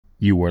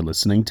You are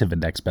listening to the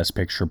Next Best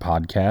Picture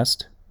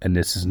podcast, and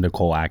this is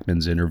Nicole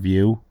Ackman's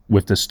interview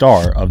with the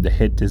star of the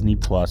hit Disney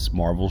Plus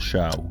Marvel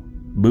show,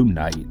 Moon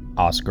Knight,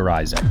 Oscar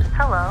Isaac.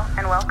 Hello,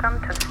 and welcome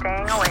to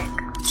Staying Awake.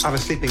 I have a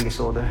sleeping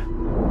disorder.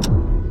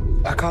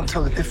 I can't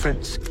tell the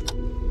difference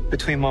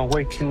between my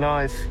waking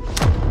life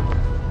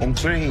and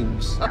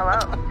dreams. Hello,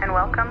 and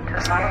welcome to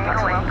Staying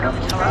Awake. I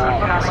think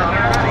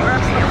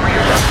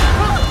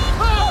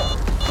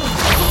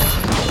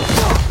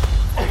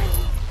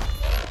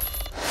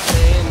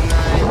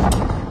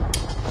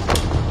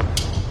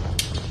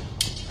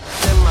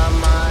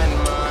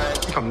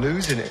I'm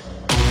losing it.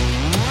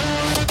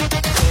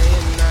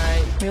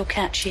 We'll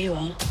catch you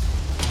on.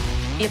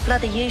 You're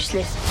bloody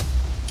useless,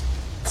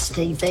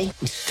 Stevie.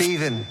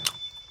 Stephen.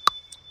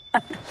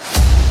 I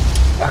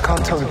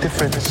can't tell the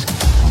difference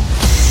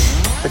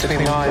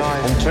between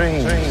life and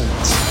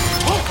dreams.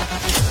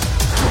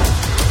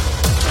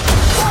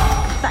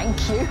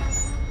 Thank you.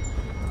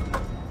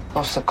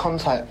 Lost the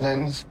contact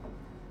lens.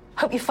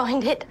 Hope you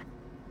find it.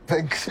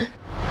 Thanks.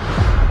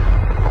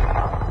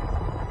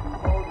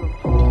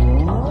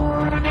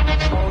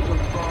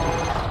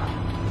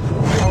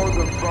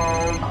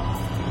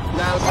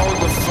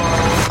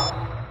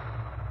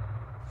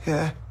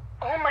 Yeah.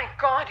 Oh my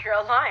God, you're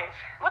alive.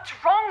 What's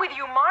wrong with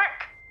you,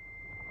 Mark?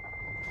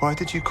 Why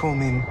did you call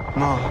me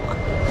Mark?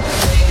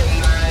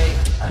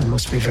 It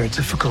must be very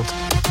difficult.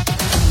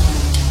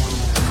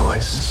 The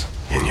voice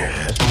in your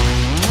head.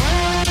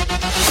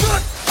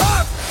 Shut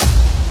up!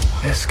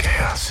 There's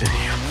chaos in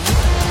you.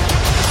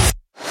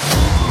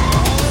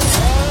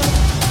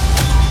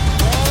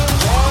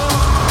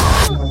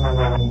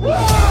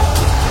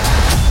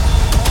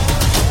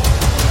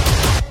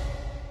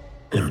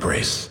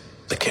 Embrace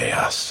the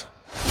chaos.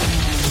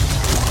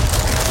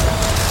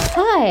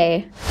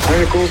 Hi. Hi,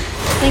 Nicole.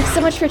 Thanks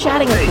so much for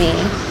chatting with me.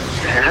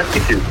 Happy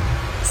to.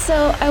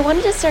 So I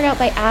wanted to start out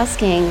by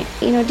asking,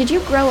 did you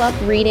grow up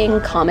reading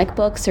comic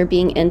books or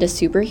being into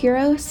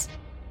superheroes?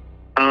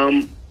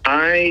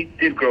 I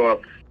did grow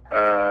up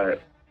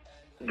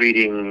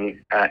reading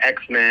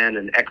X-Men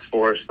and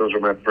X-Force. Those were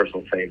my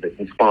personal favorites,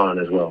 and Spawn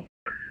as well.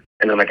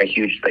 And I'm like a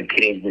huge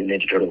Teenage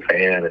Mutant Ninja Turtle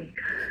fan, and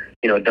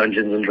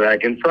Dungeons and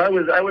Dragons. So I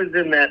was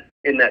in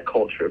that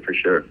culture for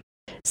sure.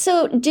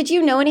 So did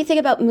you know anything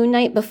about Moon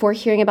Knight before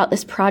hearing about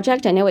this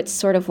project? I know it's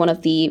sort of one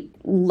of the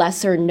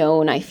lesser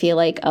known, I feel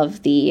like,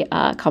 of the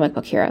comic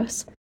book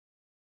heroes.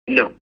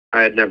 No,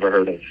 I had never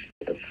heard of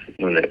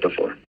Moon Knight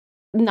before.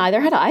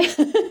 Neither had I.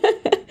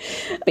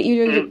 But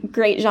you did a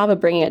great job of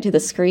bringing it to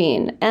the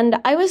screen. And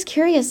I was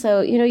curious,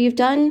 though, you've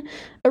done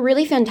a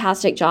really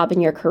fantastic job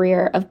in your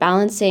career of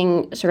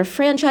balancing sort of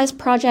franchise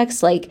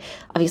projects, like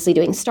obviously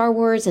doing Star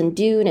Wars and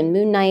Dune and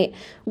Moon Knight,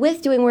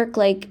 with doing work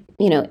like,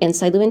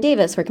 Inside Llewyn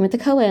Davis, working with the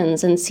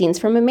Coens, and Scenes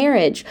from a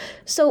Marriage.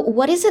 So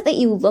what is it that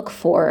you look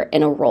for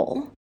in a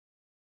role?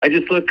 I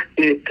just look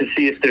to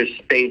see if there's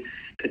space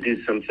to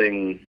do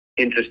something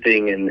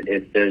interesting and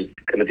if there's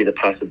going to be the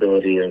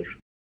possibility of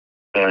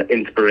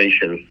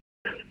inspiration.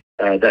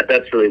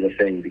 That's really the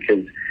thing,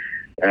 because,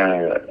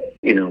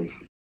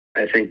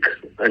 I think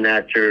an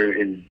actor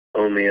is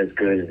only as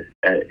good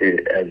as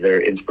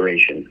their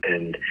inspiration.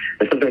 And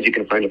sometimes you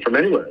can find it from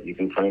anywhere. You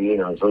can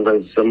find,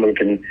 sometimes someone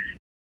can,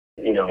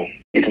 you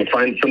can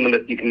find someone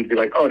that you can be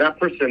like, oh, that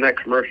person in that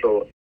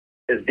commercial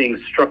is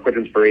being struck with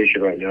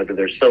inspiration right now because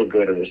they're so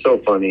good or they're so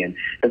funny. And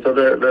so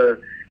the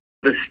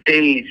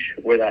stage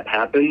where that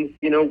happens,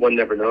 one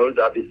never knows.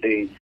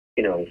 Obviously,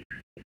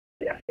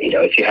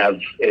 if you have,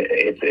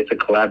 it's a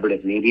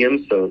collaborative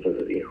medium, so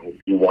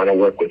you want to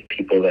work with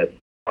people that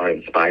are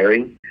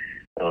inspiring.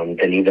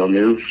 Denis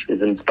Villeneuve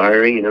is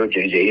inspiring.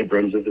 J.J.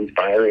 Abrams is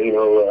inspiring.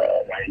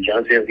 Ryan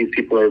Johnson. These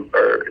people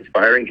are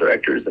inspiring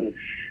directors and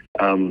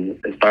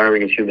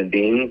inspiring as human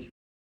beings.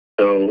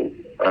 So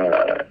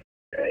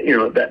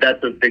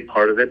that's a big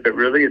part of it. But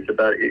really, it's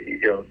about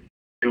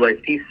do I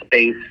see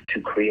space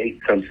to create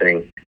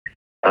something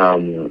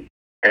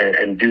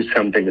and do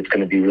something that's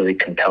going to be really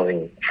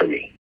compelling for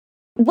me.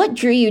 What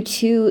drew you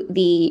to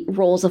the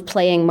roles of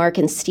playing Mark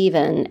and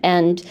Steven,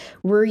 and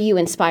were you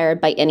inspired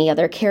by any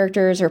other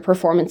characters or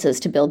performances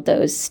to build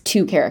those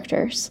two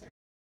characters?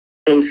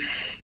 So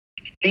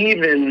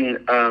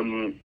Steven,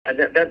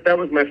 that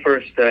was my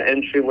first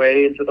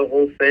entryway into the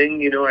whole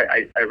thing.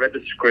 I read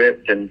the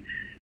script and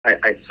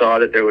I saw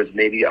that there was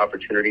maybe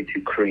opportunity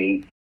to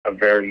create a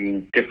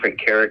very different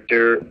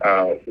character,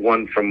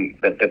 one from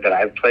that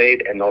I've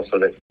played, and also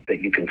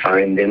that you can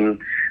find in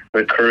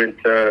the current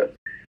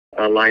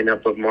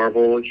lineup of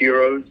Marvel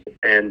heroes,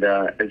 and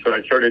so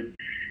I started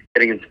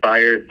getting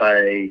inspired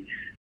by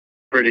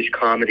British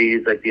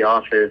comedies like The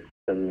Office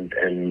and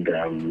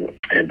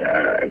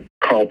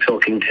Carl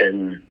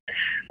Pilkington,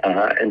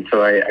 and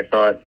so I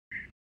thought,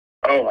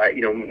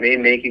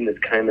 making this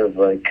kind of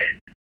like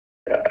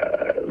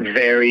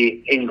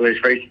very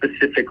English, very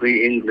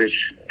specifically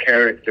English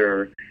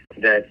character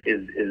that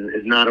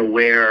is not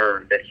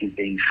aware that he's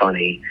being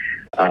funny,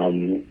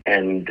 and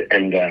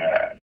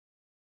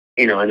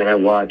then I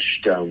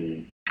watched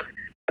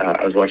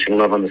I was watching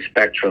Love on the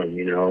Spectrum,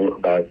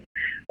 about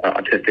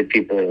autistic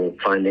people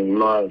finding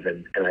love,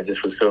 and I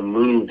just was so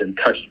moved and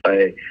touched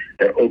by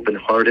their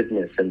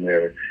open-heartedness and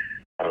their,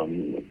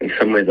 in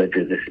some ways, like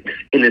this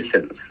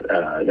innocence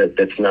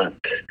that's not,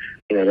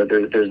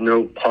 there's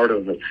no part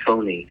of it's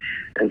phony.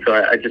 And so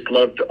I just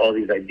loved all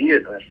these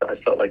ideas, and I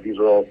felt like these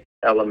were all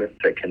elements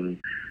that can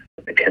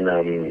kind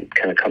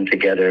of come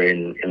together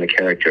in the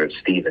character of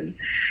Stephen.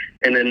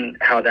 And then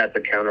how that's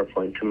a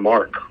counterpoint to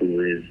Mark,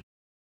 who is,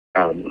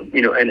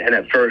 and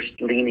at first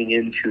leaning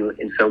into,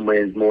 in some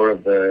ways, more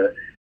of the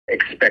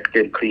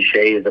expected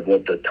cliches of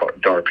what the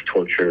dark,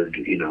 tortured,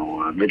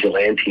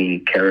 vigilante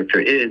character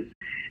is.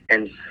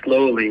 And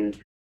slowly,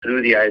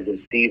 through the eyes of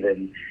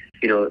Stephen,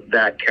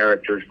 that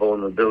character's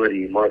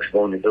vulnerability, Mark's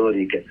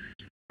vulnerability, gets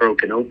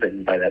broken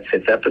open by that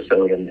 5th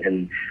episode.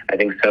 And I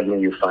think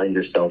suddenly you find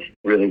yourself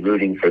really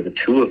rooting for the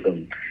two of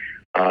them.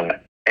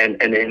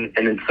 And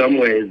in some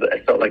ways, I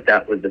felt like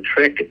that was the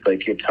trick. It's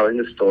like you're telling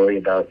a story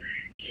about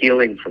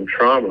healing from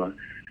trauma,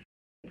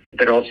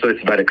 but also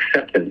it's about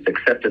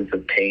acceptance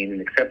of pain,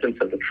 and acceptance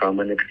of the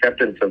trauma, and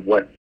acceptance of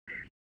what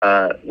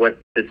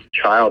this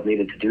child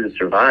needed to do to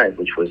survive,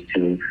 which was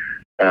to,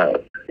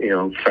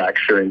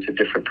 fracture into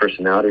different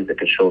personalities that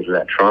could shoulder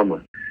that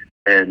trauma,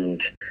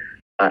 and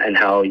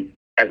how,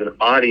 as an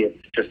audience,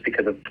 just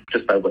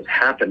by what's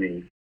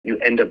happening, you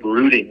end up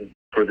rooting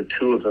for the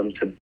two of them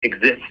to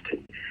exist,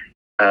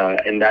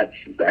 and that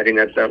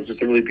was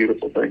just a really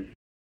beautiful thing.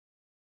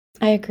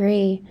 I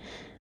agree.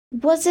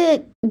 Was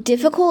it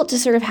difficult to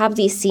sort of have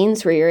these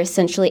scenes where you're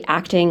essentially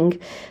acting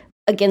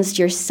against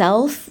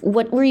yourself?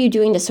 What were you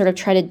doing to sort of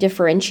try to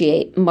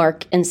differentiate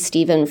Mark and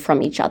Stephen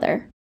from each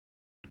other?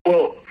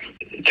 Well,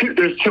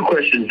 there's two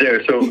questions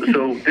there. So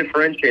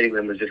differentiating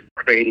them is just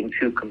creating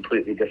two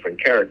completely different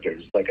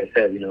characters. Like I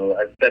said,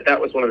 that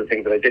was one of the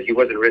things that I did. He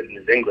wasn't written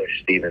as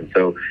English, Stephen.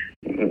 So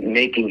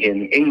making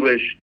him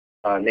English,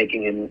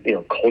 making him,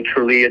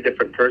 culturally a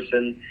different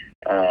person,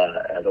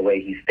 the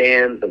way he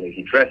stands, the way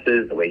he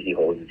dresses, the way he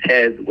holds his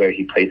head, where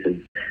he places,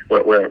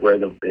 where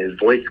his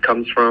voice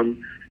comes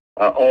from,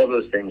 all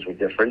those things were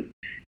different.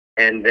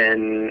 And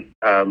then,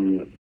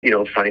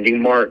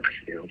 finding Mark,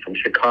 from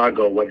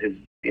Chicago, what his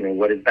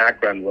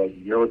background was,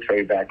 his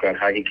military background,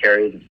 how he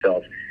carries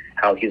himself,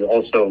 how he's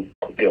also,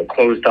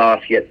 closed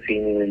off yet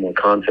seemingly more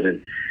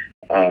confident.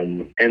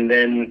 And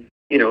then,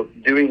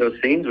 doing those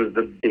scenes was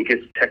the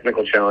biggest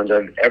technical challenge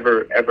I've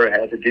ever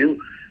had to do.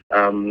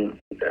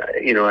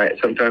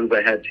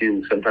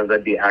 Sometimes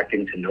I'd be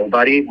acting to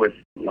nobody with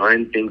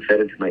lines being said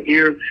into my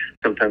ear.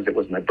 Sometimes it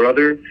was my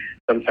brother.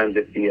 Sometimes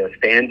it'd be a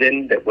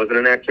stand-in that wasn't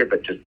an actor,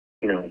 but just,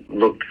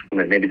 looked,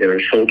 maybe their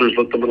shoulders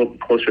looked a little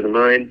closer to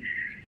mine.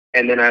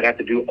 And then I'd have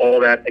to do all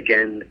that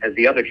again as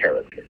the other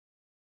character.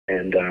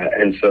 And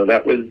so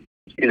that was,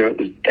 it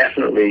was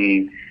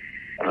definitely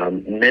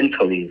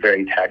mentally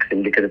very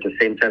taxing, because at the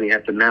same time you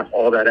have to map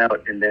all that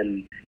out and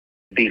then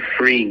be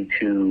free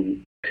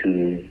to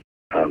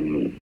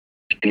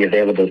be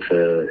available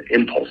to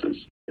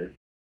impulses.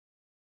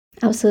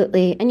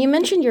 Absolutely. And you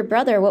mentioned your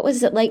brother. What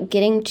was it like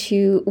getting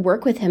to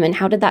work with him, and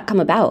how did that come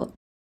about?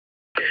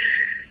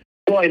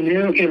 Well, I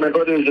knew, my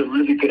brother was a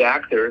really good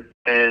actor,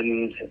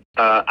 and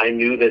I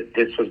knew that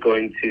this was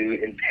going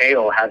to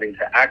entail having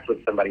to act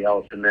with somebody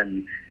else, and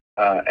then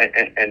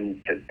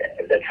and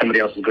that somebody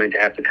else is going to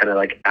have to kind of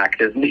like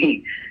act as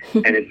me.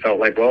 And it felt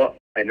like, well,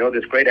 I know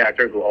this great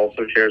actor who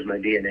also shares my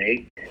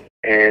DNA,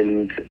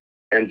 and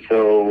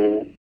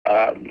so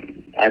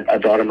I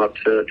brought him up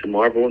to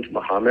Marvel and to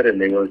Muhammad,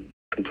 and they were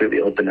completely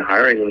open to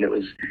hiring him. And it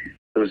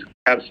was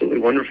absolutely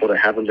wonderful to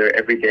have him there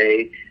every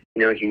day.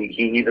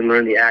 He even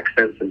learned the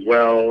accents as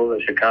well, the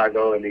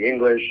Chicago and the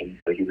English, and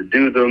so he would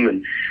do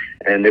them,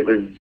 and it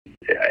was,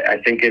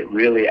 I think it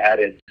really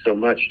added so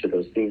much to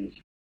those scenes.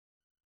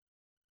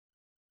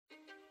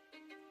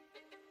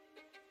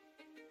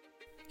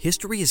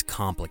 History is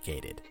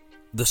complicated.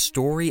 The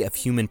story of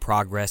human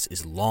progress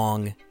is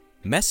long,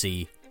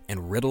 messy,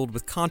 and riddled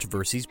with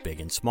controversies big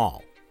and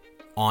small.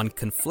 On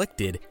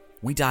Conflicted,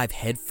 we dive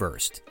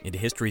headfirst into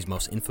history's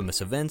most infamous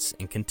events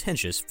and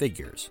contentious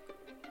figures.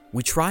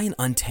 We try and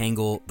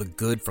untangle the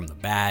good from the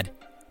bad,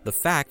 the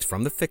fact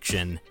from the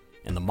fiction,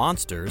 and the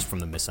monsters from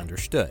the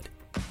misunderstood.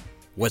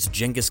 Was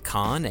Genghis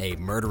Khan a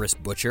murderous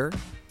butcher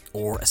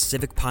or a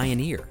civic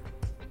pioneer?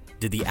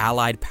 Did the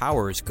Allied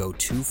powers go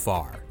too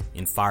far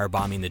in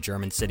firebombing the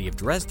German city of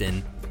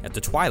Dresden at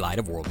the twilight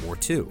of World War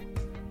II?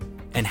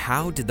 And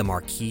how did the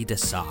Marquis de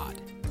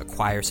Sade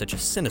acquire such a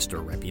sinister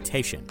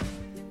reputation?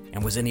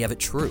 And was any of it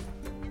true?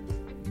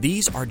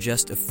 These are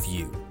just a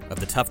few of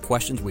the tough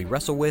questions we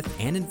wrestle with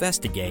and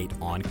investigate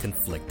on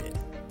Conflicted.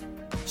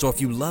 So if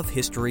you love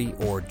history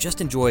or just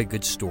enjoy a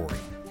good story,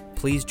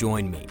 please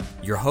join me,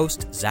 your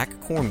host, Zach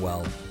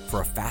Cornwell,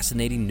 for a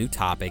fascinating new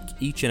topic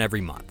each and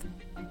every month.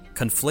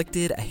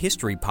 Conflicted, a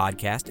history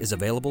podcast, is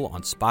available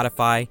on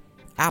Spotify,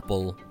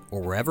 Apple,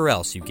 or wherever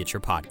else you get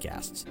your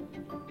podcasts.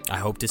 I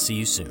hope to see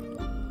you soon.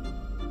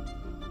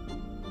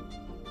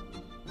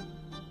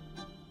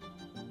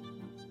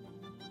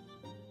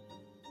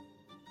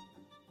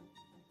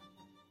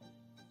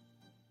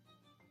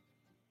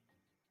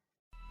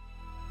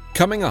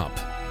 Coming up,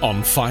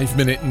 on 5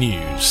 Minute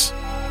News.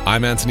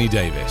 I'm Anthony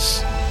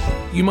Davis.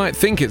 You might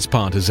think it's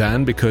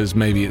partisan because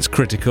maybe it's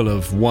critical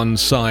of one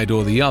side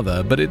or the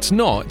other, but it's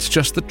not. It's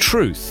just the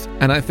truth.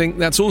 And I think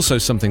that's also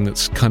something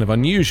that's kind of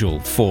unusual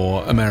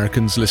for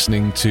Americans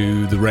listening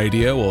to the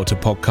radio or to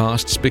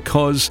podcasts,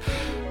 because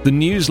the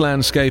news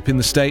landscape in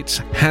the States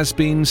has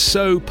been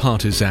so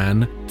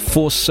partisan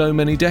for so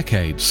many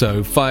decades.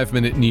 So 5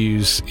 Minute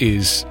News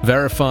is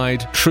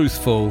verified,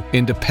 truthful,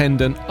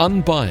 independent,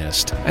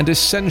 unbiased, and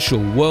essential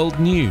world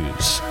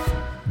news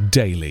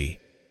daily.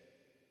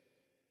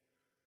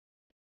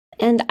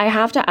 And I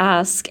have to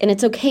ask, and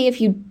it's okay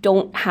if you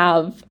don't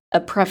have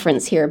a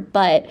preference here,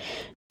 but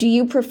do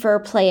you prefer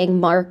playing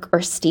Mark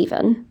or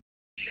Steven?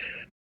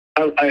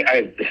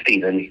 I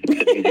Steven,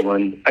 it's an easy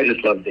one. I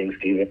just love being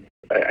Steven.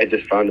 I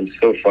just found him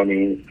so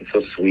funny,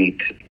 so sweet,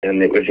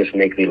 and it would just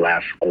make me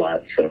laugh a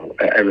lot. So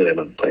I really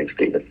love playing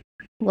Steven.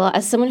 Well,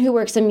 as someone who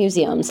works in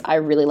museums, I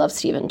really love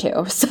Steven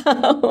too.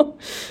 So,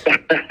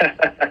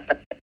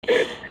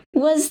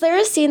 was there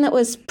a scene that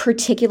was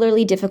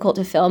particularly difficult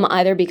to film,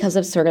 either because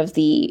of sort of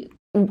the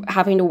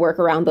having to work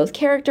around both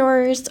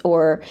characters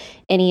or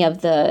any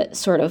of the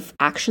sort of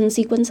action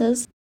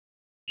sequences?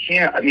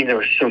 Yeah, I mean, there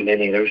were so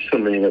many. There were so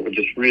many that were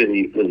just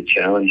really, really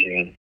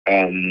challenging.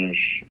 Let me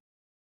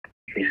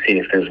see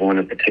if there's one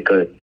in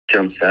particular that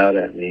jumps out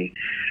at me.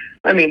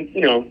 I mean,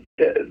 you know,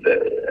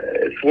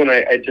 it's one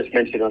I just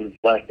mentioned on this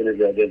last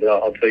interview I did, but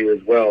I'll tell you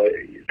as well.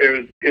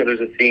 There's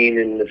a scene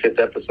in the 5th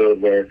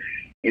episode where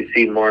you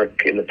see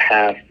Mark in the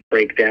past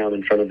break down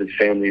in front of his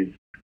family's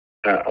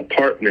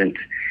apartment.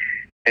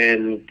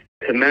 And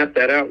to map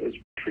that out was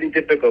pretty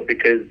difficult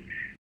because,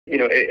 you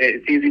know,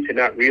 it's easy to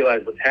not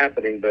realize what's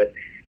happening, but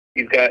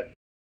you've got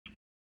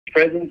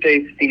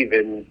present-day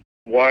Steven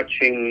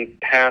watching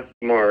past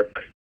Mark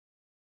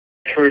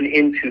turn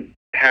into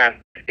past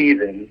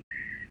Steven,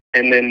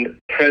 and then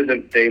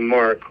present-day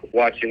Mark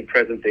watching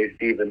present-day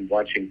Steven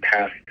watching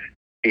past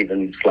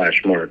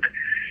Steven/Mark.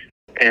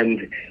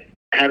 And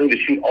having to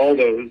shoot all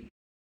those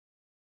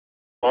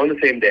on the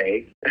same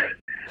day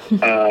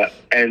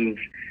and,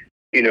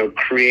 you know,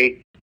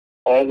 create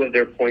all of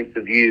their points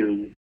of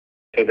view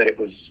so that it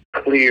was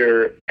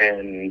clear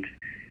and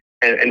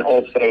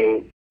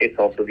also it's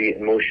also the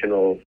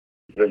emotional,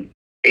 the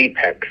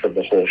apex of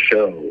the whole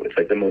show. It's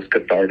like the most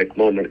cathartic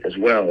moment as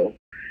well.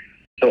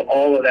 So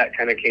all of that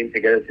kind of came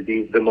together to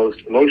be the most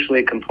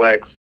emotionally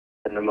complex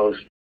and the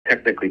most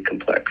technically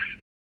complex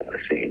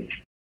scene.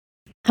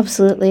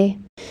 Absolutely.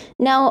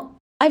 Now,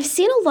 I've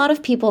seen a lot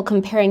of people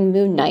comparing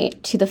Moon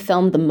Knight to the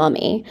film The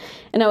Mummy,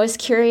 and I was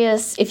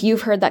curious if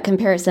you've heard that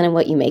comparison and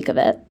what you make of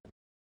it.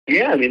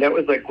 Yeah, I mean, that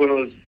was like one of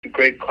those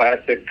great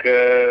classic,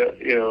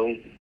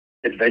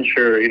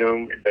 adventure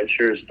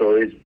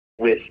stories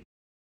with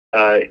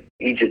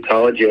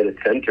Egyptology at its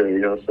center, you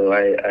know, so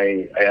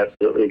I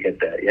absolutely get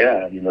that.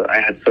 Yeah, I mean,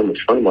 I had so much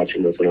fun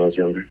watching this when I was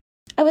younger.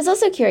 I was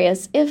also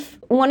curious if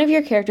one of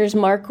your characters,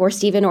 Mark or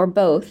Steven or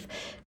both,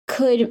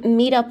 could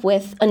meet up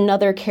with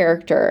another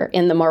character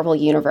in the Marvel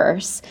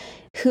Universe.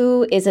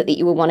 Who is it that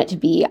you would want it to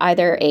be?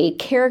 Either a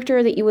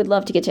character that you would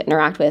love to get to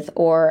interact with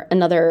or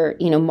another,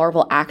 you know,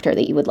 Marvel actor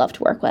that you would love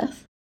to work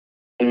with?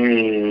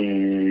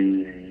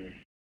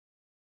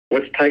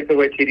 What's Taika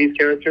Waititi's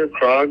character?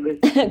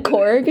 Korg?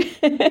 Korg?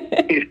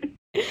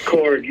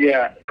 Korg,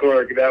 yeah.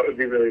 Korg. That would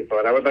be really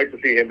fun. I would like to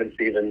see him and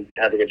Steven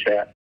having a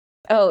chat.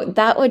 Oh,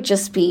 that would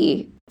just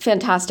be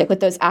fantastic with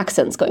those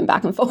accents going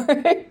back and forth.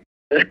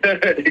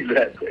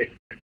 Exactly.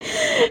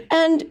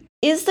 And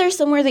is there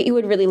somewhere that you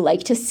would really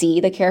like to see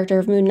the character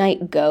of Moon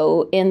Knight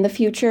go in the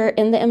future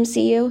in the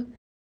MCU?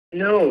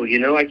 No, you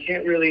know, I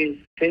can't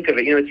really think of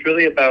it. You know, it's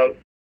really about,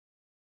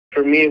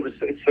 for me,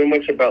 it's so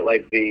much about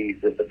like the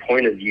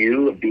point of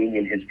view, of being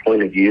in his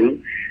point of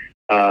view,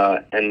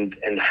 and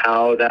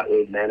how that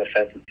would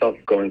manifest itself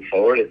going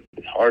forward.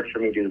 It's hard for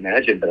me to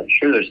imagine, but I'm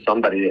sure there's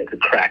somebody that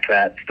could crack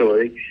that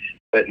story.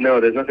 But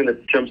no, there's nothing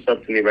that jumps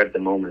up to me right at the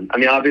moment. I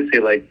mean, obviously,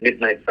 like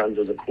Midnight Suns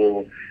was a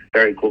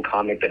very cool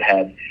comic that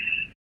had,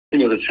 you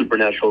know, the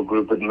supernatural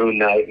group with Moon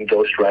Knight and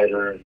Ghost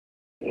Rider,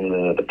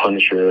 and the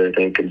Punisher, I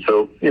think. And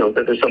so, you know,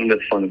 there's something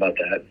that's fun about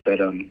that.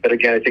 But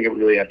again, I think it would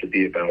really have to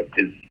be about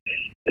is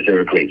there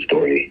a great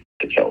story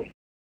to tell?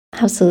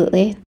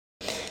 Absolutely.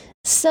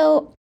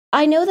 So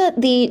I know that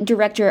the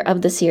director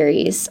of the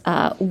series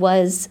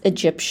was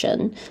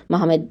Egyptian,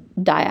 Mohammed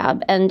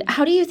Diab. And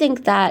how do you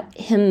think that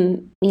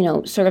him, you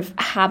know, sort of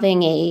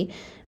having a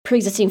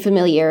pre-existing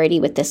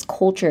familiarity with this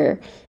culture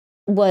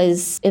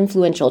was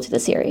influential to the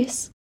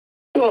series?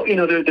 Well, you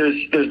know,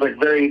 there's like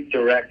very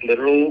direct,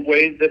 literal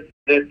ways that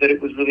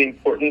it was really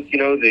important. You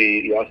know,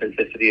 the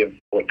authenticity of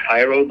what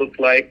Cairo looked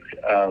like,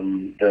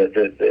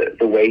 the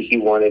way he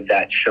wanted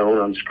that shown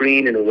on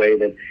screen in a way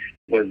that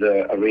was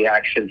a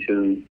reaction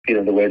to, you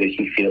know, the way that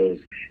he feels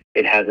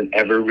it hasn't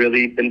ever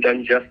really been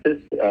done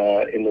justice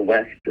in the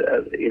West,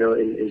 you know,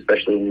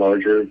 especially in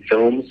larger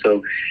films.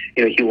 So,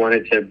 you know, he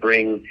wanted to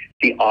bring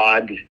the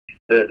odd,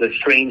 the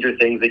stranger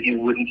things that you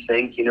wouldn't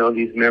think, you know,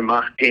 these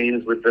Mermach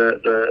games with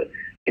the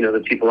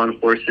the people on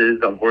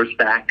horses, on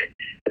horseback.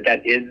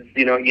 That is,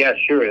 yeah,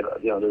 sure,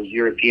 there's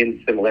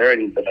European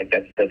similarities, but like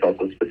that's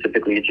also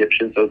specifically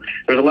Egyptian. So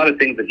there's a lot of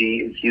things that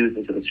he infused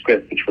into the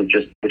script,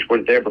 which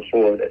weren't there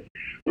before, that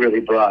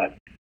really brought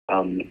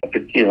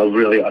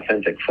really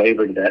authentic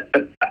flavor to that.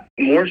 But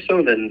more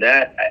so than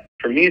that,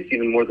 for me, it's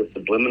even more the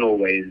subliminal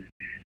ways.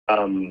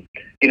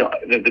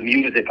 The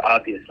music,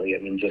 obviously. I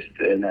mean, just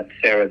and that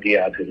Sarah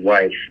Diab, his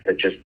wife, that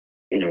just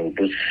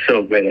was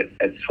so great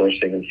at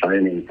sourcing and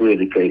finding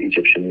really great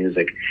Egyptian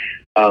music.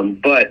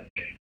 But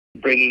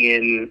bringing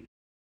in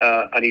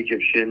an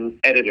Egyptian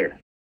editor,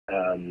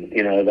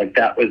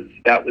 that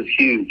was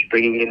huge.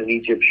 Bringing in an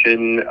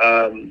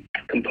Egyptian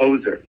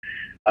composer.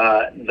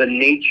 The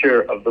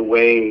nature of the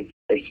way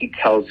that he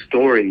tells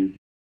stories,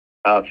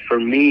 for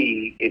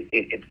me,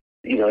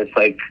 it's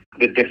like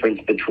the difference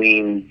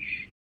between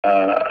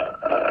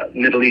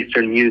Middle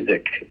Eastern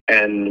music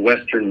and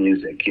Western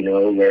music,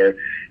 where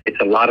it's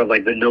a lot of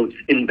like the notes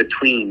in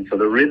between. So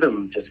the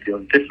rhythm just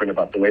feels different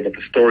about the way that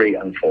the story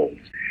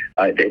unfolds.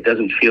 It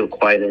doesn't feel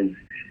quite as,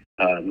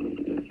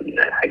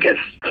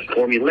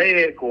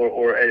 formulaic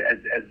or as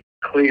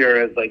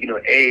clear as like,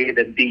 A,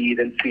 then B,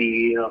 then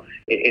C.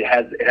 It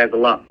has a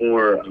lot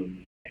more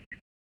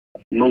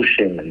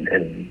motion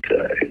and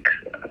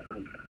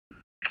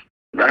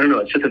I don't know.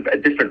 It's just a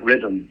different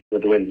rhythm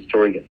with the way the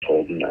story gets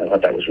told, and I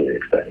thought that was really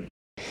exciting.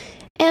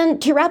 And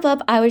to wrap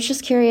up, I was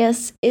just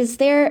curious, is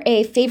there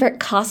a favorite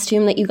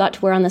costume that you got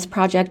to wear on this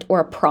project or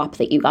a prop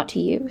that you got to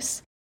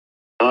use?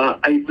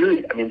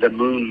 The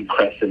moon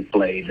crescent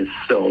blade is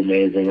so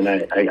amazing, and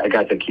I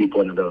got to keep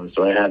one of those,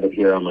 so I have it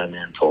here on my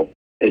mantle.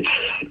 It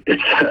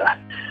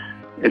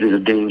is a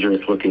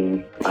dangerous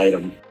looking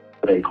item.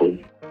 Very cool.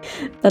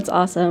 That's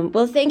awesome.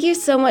 Well, thank you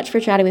so much for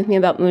chatting with me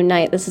about Moon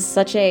Knight. This is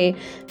such a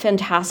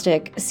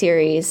fantastic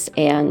series,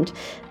 and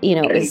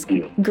it's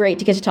great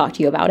to get to talk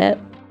to you about it.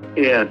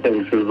 Yeah,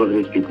 thanks. It was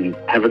lovely to speak with you.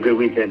 Have a good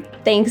weekend.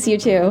 Thanks, you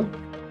too.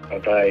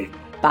 Bye-bye.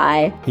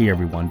 Bye. Hey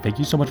everyone, thank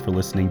you so much for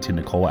listening to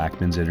Nicole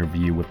Ackman's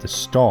interview with the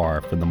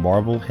star from the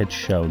Marvel hit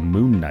show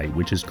Moon Knight,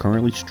 which is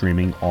currently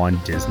streaming on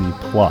Disney+.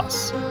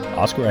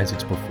 Oscar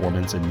Isaac's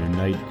performance in Moon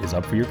Knight is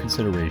up for your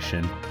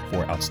consideration for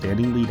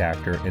Outstanding Lead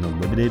Actor in a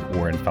Limited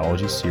or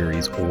Anthology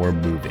Series or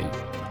Movie.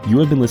 You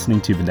have been listening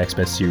to the Next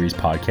Best Series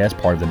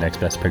podcast, part of the Next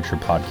Best Picture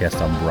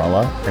podcast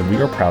umbrella, and we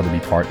are proud to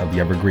be part of the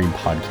Evergreen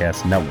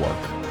Podcast Network.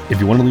 If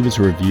you want to leave us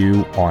a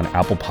review on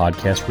Apple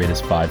Podcasts, rate us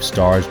 5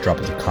 stars, drop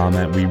us a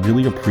comment. We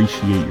really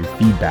appreciate your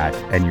feedback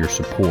and your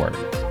support,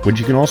 which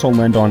you can also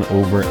lend on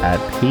over at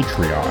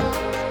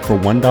Patreon. For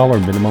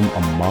 $1 minimum a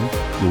month,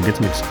 you'll get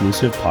some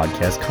exclusive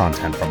podcast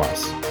content from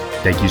us.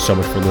 Thank you so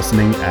much for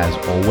listening. As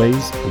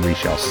always, we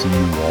shall see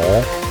you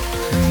all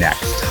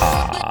next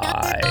time.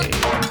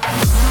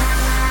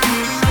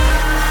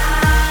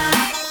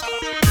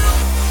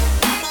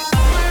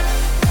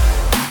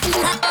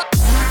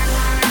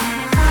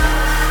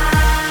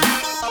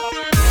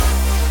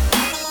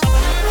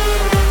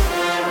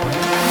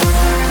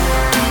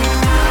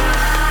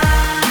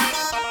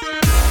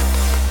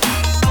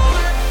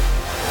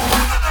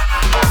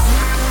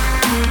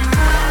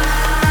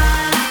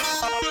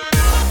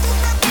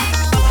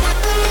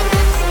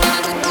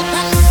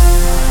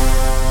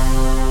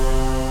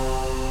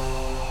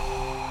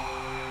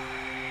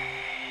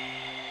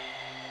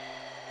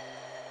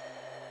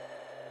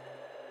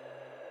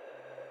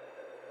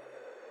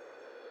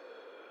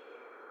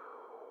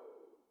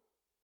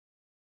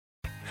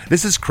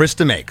 This is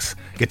Krista Makes,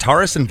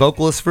 guitarist and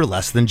vocalist for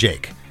Less Than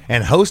Jake,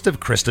 and host of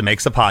Krista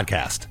Makes a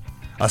Podcast,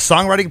 a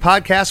songwriting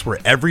podcast where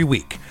every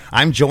week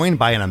I'm joined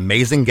by an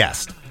amazing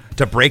guest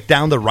to break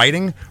down the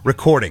writing,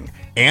 recording,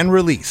 and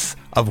release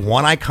of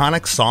one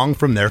iconic song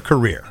from their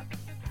career.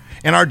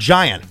 In our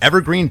giant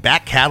evergreen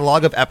back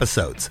catalog of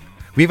episodes,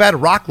 we've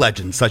had rock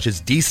legends such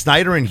as Dee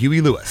Snider and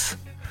Huey Lewis,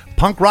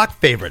 punk rock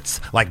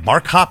favorites like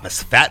Mark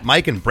Hoppus, Fat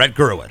Mike, and Brett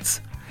Gurewitz,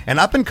 and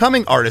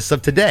up-and-coming artists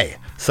of today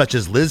such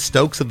as Liz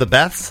Stokes of the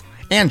Beths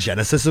and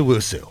Genesis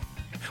Owusu.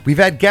 We've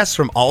had guests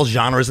from all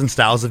genres and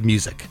styles of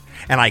music,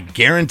 and I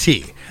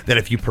guarantee that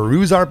if you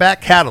peruse our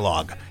back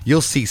catalog,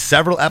 you'll see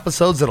several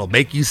episodes that'll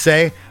make you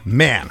say,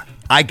 man,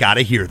 I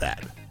gotta hear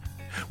that.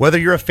 Whether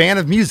you're a fan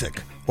of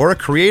music or a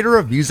creator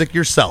of music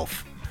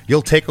yourself,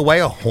 you'll take away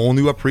a whole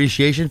new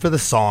appreciation for the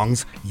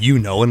songs you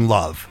know and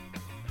love.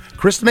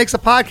 Krista Makes a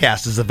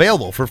Podcast is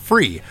available for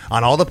free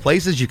on all the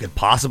places you could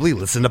possibly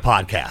listen to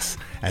podcasts,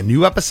 and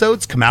new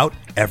episodes come out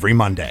every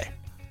Monday.